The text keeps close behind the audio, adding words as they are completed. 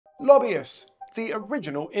Lobbyists, the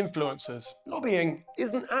original influencers. Lobbying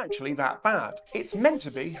isn't actually that bad. It's meant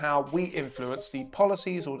to be how we influence the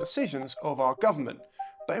policies or decisions of our government.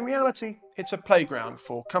 But in reality, it's a playground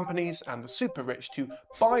for companies and the super rich to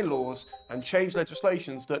buy laws and change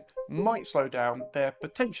legislations that might slow down their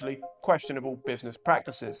potentially questionable business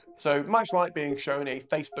practices. So much like being shown a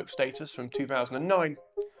Facebook status from 2009,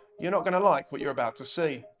 you're not going to like what you're about to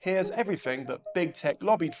see. Here's everything that big tech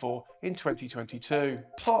lobbied for in 2022.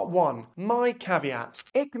 Part 1. My caveat.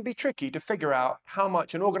 It can be tricky to figure out how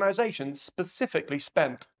much an organisation specifically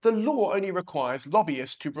spent. The law only requires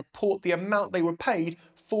lobbyists to report the amount they were paid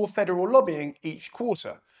for federal lobbying each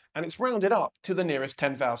quarter, and it's rounded up to the nearest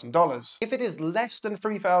 $10,000. If it is less than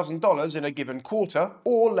 $3,000 in a given quarter,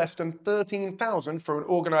 or less than $13,000 for an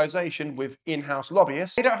organisation with in-house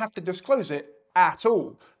lobbyists, they don't have to disclose it at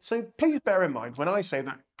all. So please bear in mind when I say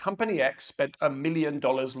that Company X spent $1 million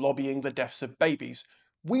lobbying the deaths of babies,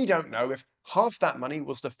 we don't know if half that money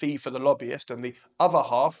was the fee for the lobbyist and the other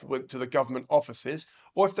half went to the government offices,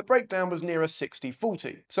 or if the breakdown was nearer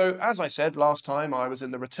 60-40. So as I said last time I was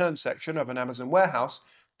in the return section of an Amazon warehouse,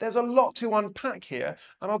 there's a lot to unpack here,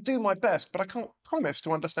 and I'll do my best, but I can't promise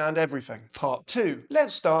to understand everything. Part 2.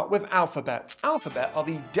 Let's start with Alphabet. Alphabet are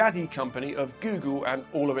the daddy company of Google and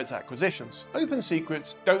all of its acquisitions. Open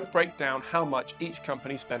secrets don't break down how much each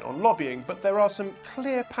company spent on lobbying, but there are some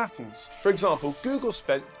clear patterns. For example, Google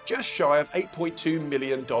spent just shy of $8.2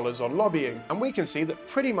 million on lobbying, and we can see that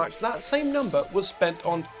pretty much that same number was spent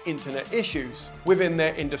on internet issues within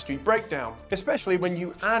their industry breakdown, especially when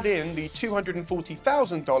you add in the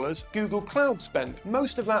 $240,000 Google Cloud spent.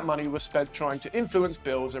 Most of that money was spent trying to influence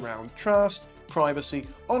bills around trust, privacy,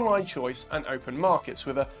 online choice, and open markets,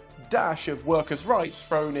 with a dash of workers' rights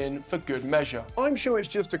thrown in for good measure. I'm sure it's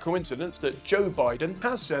just a coincidence that Joe Biden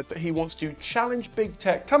has said that he wants to challenge big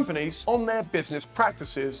tech companies on their business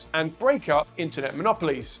practices and break up internet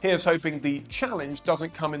monopolies. Here's hoping the challenge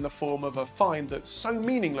doesn't come in the form of a fine that's so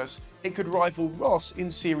meaningless it could rival Ross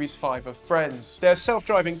in Series 5 of Friends. Their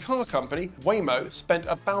self-driving car company, Waymo, spent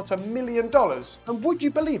about $1 million. And would you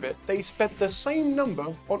believe it, they spent the same number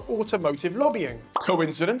on automotive lobbying.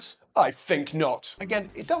 Coincidence? I think not. Again,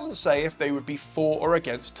 it doesn't say if they would be for or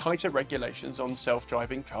against tighter regulations on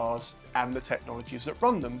self-driving cars and the technologies that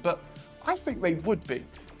run them, but I think they would be.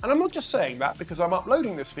 And I'm not just saying that because I'm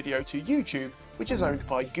uploading this video to YouTube, which is owned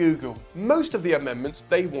by Google. Most of the amendments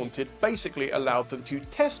they wanted basically allowed them to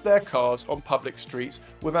test their cars on public streets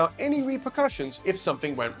without any repercussions if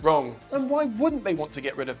something went wrong. And why wouldn't they want to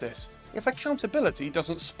get rid of this? If accountability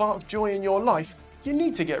doesn't spark joy in your life, you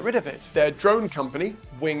need to get rid of it. Their drone company,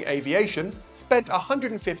 Wing Aviation, spent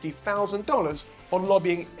 $150,000 on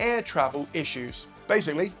lobbying air travel issues.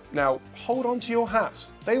 Basically, now hold on to your hats.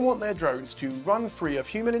 They want their drones to run free of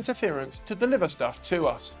human interference to deliver stuff to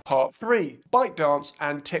us. Part 3. ByteDance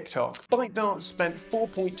and TikTok. ByteDance spent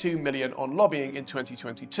 $4.2 million on lobbying in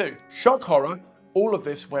 2022. Shock horror, all of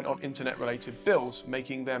this went on internet-related bills,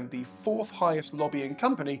 making them the 4th highest lobbying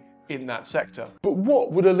company in that sector. But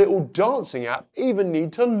what would a little dancing app even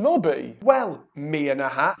need to lobby? Well, me in a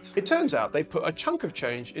hat. It turns out they put a chunk of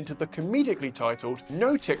change into the comedically titled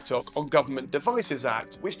No TikTok on Government Devices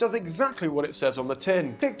Act, which does exactly what it says on the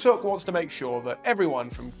tin. TikTok wants to make sure that everyone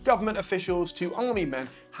from government officials to army men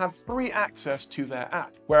have free access to their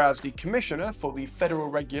app, whereas the Commissioner for the Federal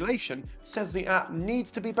Regulation says the app needs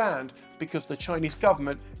to be banned because the Chinese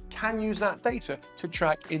government can use that data to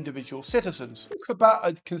track individual citizens. Talk about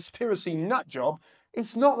a conspiracy nut job.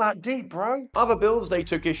 It's not that deep, bro. Other bills they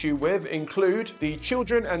took issue with include the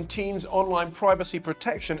Children and Teens Online Privacy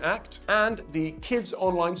Protection Act and the Kids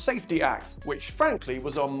Online Safety Act, which frankly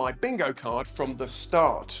was on my bingo card from the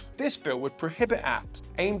start. This bill would prohibit apps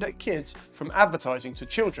aimed at kids from advertising to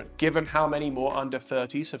children. Given how many more under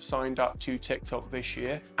 30s have signed up to TikTok this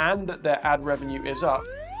year and that their ad revenue is up,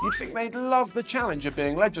 you'd think they'd love the challenge of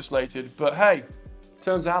being legislated, but hey,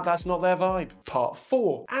 turns out that's not their vibe. Part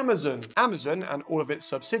 4. Amazon. Amazon and all of its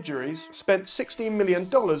subsidiaries spent $16 million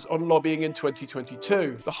on lobbying in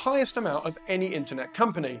 2022, the highest amount of any internet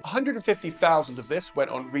company. $150,000 of this went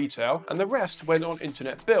on retail, and the rest went on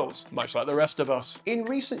internet bills, much like the rest of us. In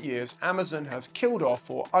recent years, Amazon has killed off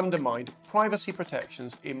or undermined privacy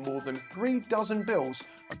protections in more than 36 bills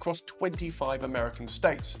across 25 American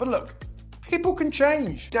states. But look, people can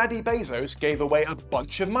change. Daddy Bezos gave away a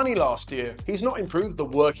bunch of money last year. He's not improved the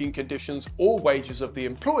working conditions or wages of the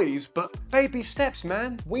employees, but baby steps,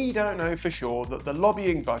 man. We don't know for sure that the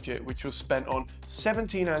lobbying budget, which was spent on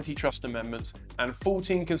 17 antitrust amendments and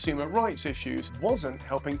 14 consumer rights issues, wasn't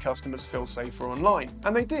helping customers feel safer online.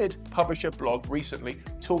 And they did publish a blog recently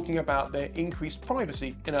talking about their increased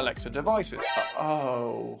privacy in Alexa devices.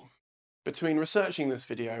 Oh. Between researching this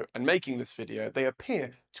video and making this video, they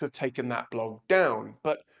appear to have taken that blog down.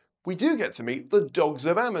 But we do get to meet the dogs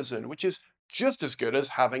of Amazon, which is just as good as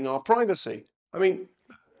having our privacy. I mean,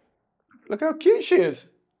 look how cute she is.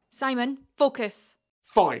 Simon, focus.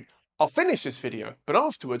 Fine, I'll finish this video, but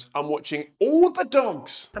afterwards I'm watching all the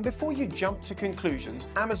dogs. And before you jump to conclusions,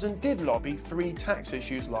 Amazon did lobby 3 tax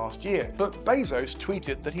issues last year, but Bezos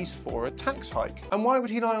tweeted that he's for a tax hike. And why would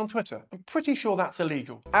he lie on Twitter? I'm pretty sure that's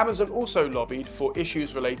illegal. Amazon also lobbied for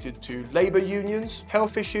issues related to labour unions,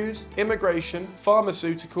 health issues, immigration,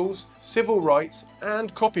 pharmaceuticals, civil rights,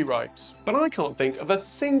 and copyrights. But I can't think of a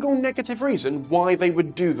single negative reason why they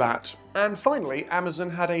would do that. And finally, Amazon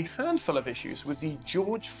had a handful of issues with the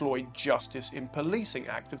George Floyd Justice in Policing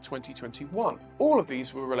Act of 2021. All of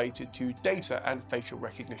these were related to data and facial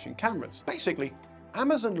recognition cameras. Basically,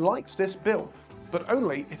 Amazon likes this bill, but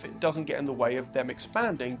only if it doesn't get in the way of them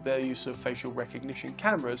expanding their use of facial recognition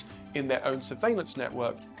cameras in their own surveillance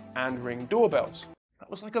network and Ring doorbells.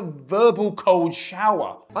 That was like a verbal cold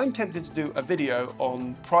shower. I'm tempted to do a video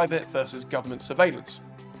on private versus government surveillance.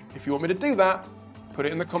 If you want me to do that, put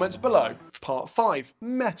it in the comments below. Part 5,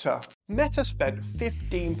 Meta. Meta spent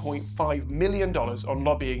 $15.5 million on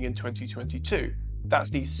lobbying in 2022. That's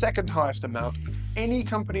the second highest amount of any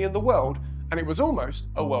company in the world, and it was almost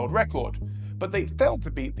a world record. But they failed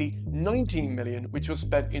to beat the $19 million which was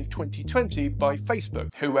spent in 2020 by Facebook,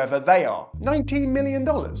 whoever they are. $19 million.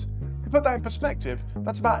 To put that in perspective,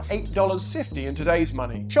 that's about $8.50 in today's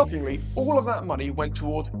money. Shockingly, all of that money went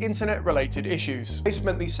towards internet-related issues. They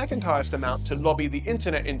spent the second highest amount to lobby the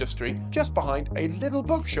internet industry, just behind a little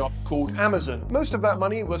bookshop called Amazon. Most of that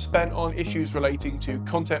money was spent on issues relating to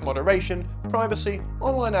content moderation, privacy,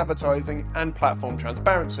 online advertising, and platform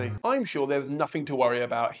transparency. I'm sure there's nothing to worry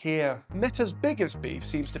about here. Meta's biggest beef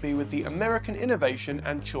seems to be with the American Innovation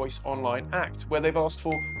and Choice Online Act, where they've asked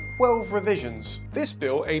for 12 revisions. This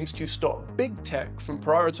bill aims to stop big tech from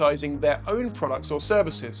prioritizing their own products or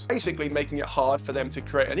services, basically making it hard for them to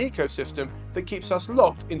create an ecosystem that keeps us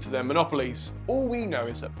locked into their monopolies. All we know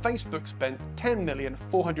is that Facebook spent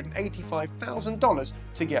 $10,485,000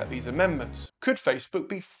 to get these amendments. Could Facebook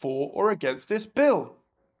be for or against this bill?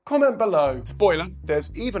 Comment below. Spoiler, there's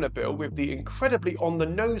even a bill with the incredibly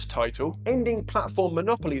on-the-nose title, Ending Platform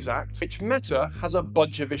Monopolies Act, which Meta has a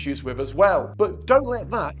bunch of issues with as well. But don't let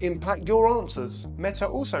that impact your answers. Meta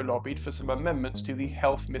also lobbied for some amendments to the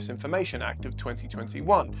Health Misinformation Act of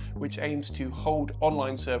 2021, which aims to hold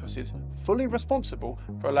online services fully responsible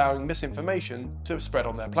for allowing misinformation to spread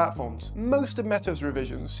on their platforms. Most of Meta's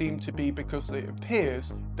revisions seem to be because it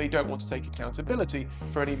appears they don't want to take accountability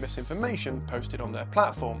for any misinformation posted on their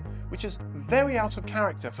platform, which is very out of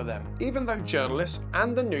character for them, even though journalists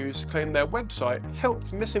and the news claim their website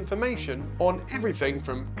helped misinformation on everything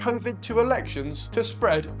from COVID to elections to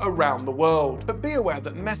spread around the world. But be aware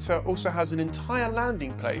that Meta also has an entire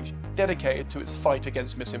landing page dedicated to its fight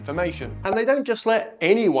against misinformation. And they don't just let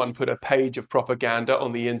anyone put a page of propaganda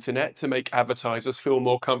on the internet to make advertisers feel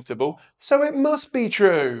more comfortable, so it must be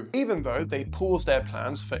true. Even though they paused their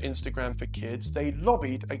plans for Instagram for Kids, they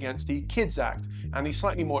lobbied against the Kids Act and the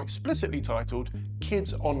slightly more explicitly titled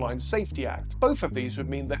Kids Online Safety Act. Both of these would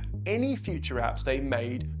mean that any future apps they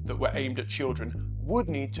made that were aimed at children would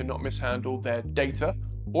need to not mishandle their data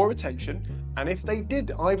or attention, and if they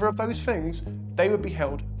did either of those things, they would be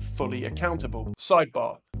held fully accountable.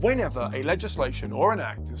 Sidebar: whenever a legislation or an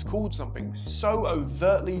act is called something so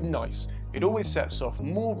overtly nice, it always sets off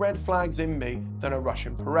more red flags in me than a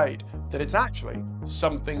Russian parade, that it's actually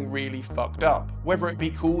something really fucked up. Whether it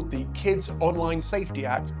be called the Kids Online Safety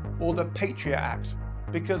Act or the Patriot Act,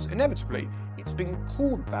 because inevitably it's been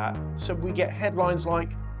called that so we get headlines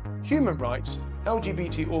like Human Rights,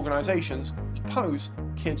 LGBT organisations oppose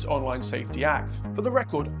Kids Online Safety Act. For the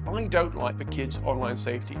record, I don't like the Kids Online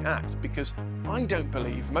Safety Act because I don't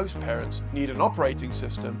believe most parents need an operating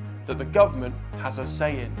system that the government has a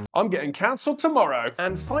say in. I'm getting cancelled tomorrow.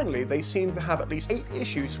 And finally, they seem to have at least 8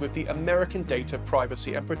 issues with the American Data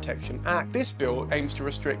Privacy and Protection Act. This bill aims to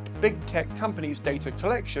restrict big tech companies' data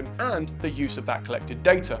collection and the use of that collected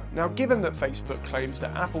data. Now, given that Facebook claims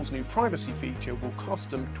that Apple's new privacy feature will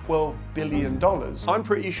cost them $12 billion, I'm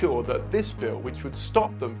pretty sure that this bill, which would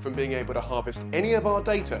stop them from being able to harvest any of our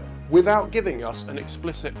data without giving us an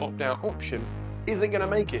explicit opt-out option, isn't going to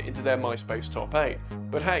make it into their MySpace top 8.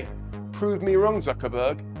 But hey, prove me wrong,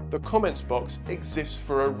 Zuckerberg. The comments box exists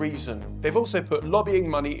for a reason. They've also put lobbying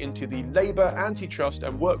money into the labour, antitrust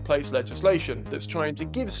and workplace legislation that's trying to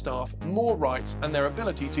give staff more rights and their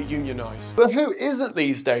ability to unionise. But who isn't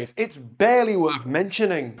these days? It's barely worth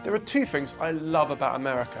mentioning. There are 2 things I love about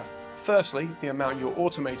America. Firstly, the amount you're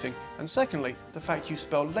automating, and secondly, the fact you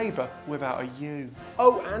spell labour without a U.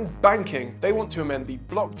 Oh, and banking. They want to amend the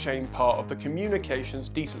blockchain part of the Communications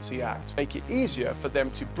Decency Act, make it easier for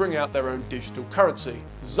them to bring out their own digital currency,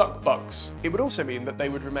 Zuckbucks. It would also mean that they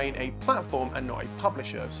would remain a platform and not a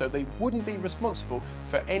publisher, so they wouldn't be responsible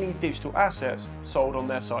for any digital assets sold on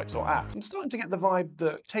their sites or apps. I'm starting to get the vibe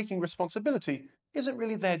that taking responsibility isn't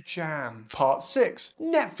really their jam. Part 6.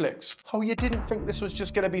 Netflix. Oh, you didn't think this was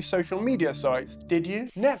just going to be social media sites, did you?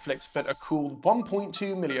 Netflix spent a cool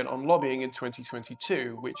 $1.2 million on lobbying in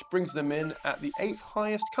 2022, which brings them in at the 8th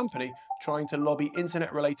highest company trying to lobby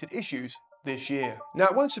internet-related issues this year. Now,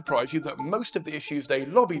 it won't surprise you that most of the issues they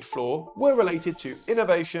lobbied for were related to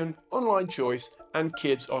innovation, online choice, and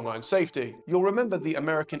kids' online safety. You'll remember the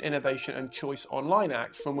American Innovation and Choice Online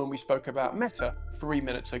Act from when we spoke about Meta 3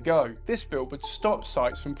 minutes ago. This bill would stop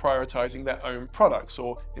sites from prioritizing their own products,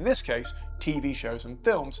 or in this case, TV shows and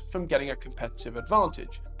films, from getting a competitive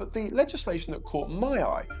advantage. But the legislation that caught my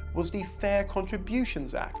eye was the Fair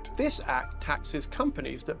Contributions Act. This act taxes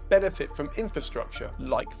companies that benefit from infrastructure,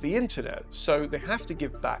 like the internet, so they have to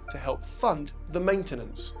give back to help fund the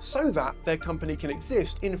maintenance, so that their company can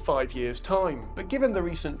exist in 5 years' time. But given the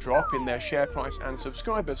recent drop in their share price and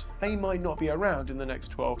subscribers, they might not be around in the next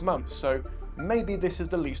 12 months, so maybe this is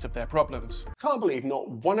the least of their problems. Can't believe not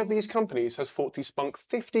one of these companies has thought to spunk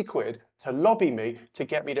 50 quid to lobby me to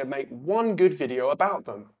get me to make one good video about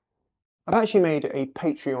them. I've actually made a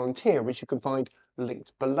Patreon tier, which you can find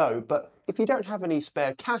linked below, but if you don't have any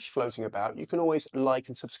spare cash floating about, you can always like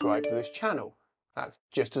and subscribe to this channel. That's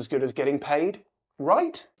just as good as getting paid,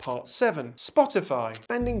 right? Part 7. Spotify.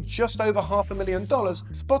 Spending just over $500,000,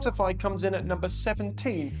 Spotify comes in at number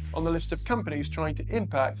 17 on the list of companies trying to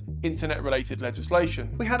impact internet-related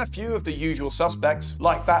legislation. We had a few of the usual suspects,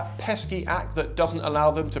 like that pesky act that doesn't allow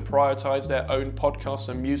them to prioritize their own podcasts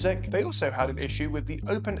and music. They also had an issue with the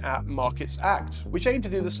Open App Markets Act, which aimed to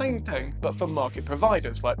do the same thing, but for market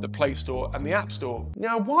providers like the Play Store and the App Store.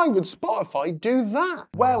 Now, why would Spotify do that?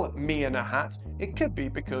 Well, me in a hat, it could be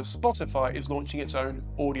because Spotify is launching its own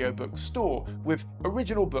audiobook store with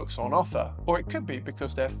original books on offer. Or it could be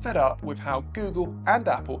because they're fed up with how Google and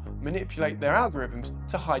Apple manipulate their algorithms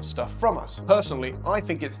to hide stuff from us. Personally, I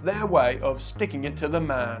think it's their way of sticking it to the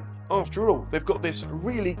man. After all, they've got this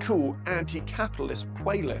really cool anti-capitalist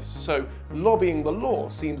playlist, so lobbying the law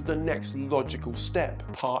seems the next logical step.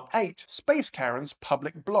 Part 8. Space Karen's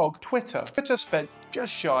public blog, Twitter. Twitter spent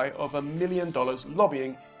just shy of $1 million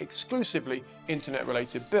lobbying exclusively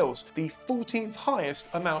internet-related bills, the 14th highest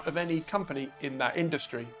amount of any company in that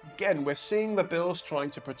industry. Again, we're seeing the bills trying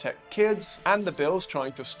to protect kids and the bills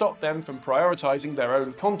trying to stop them from prioritizing their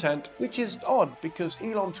own content, which is odd because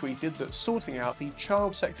Elon tweeted that sorting out the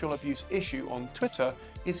child sexual abuse issue on Twitter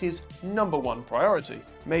is his #1 priority.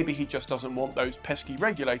 Maybe he just doesn't want those pesky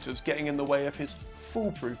regulators getting in the way of his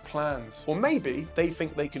foolproof plans. Or maybe they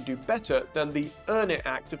think they can do better than the Earn It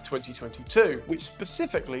Act of 2022, which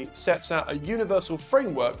specifically sets out a universal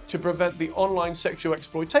framework to prevent the online sexual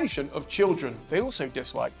exploitation of children. They also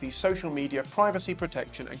dislike the Social Media Privacy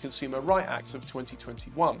Protection and Consumer Rights Acts of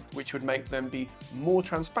 2021, which would make them be more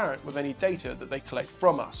transparent with any data that they collect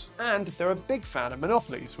from us. And they're a big fan of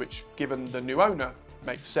monopolies, which, given the new owner,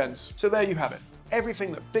 makes sense. So there you have it.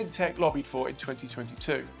 Everything that big tech lobbied for in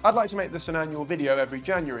 2022. I'd like to make this an annual video every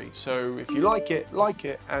January, so if you like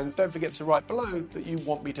it, and don't forget to write below that you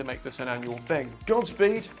want me to make this an annual thing.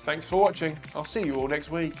 Godspeed, thanks for watching, I'll see you all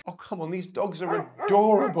next week. Oh come on, these dogs are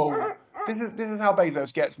adorable. This is how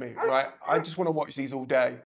Bezos gets me, right? I just want to watch these all day.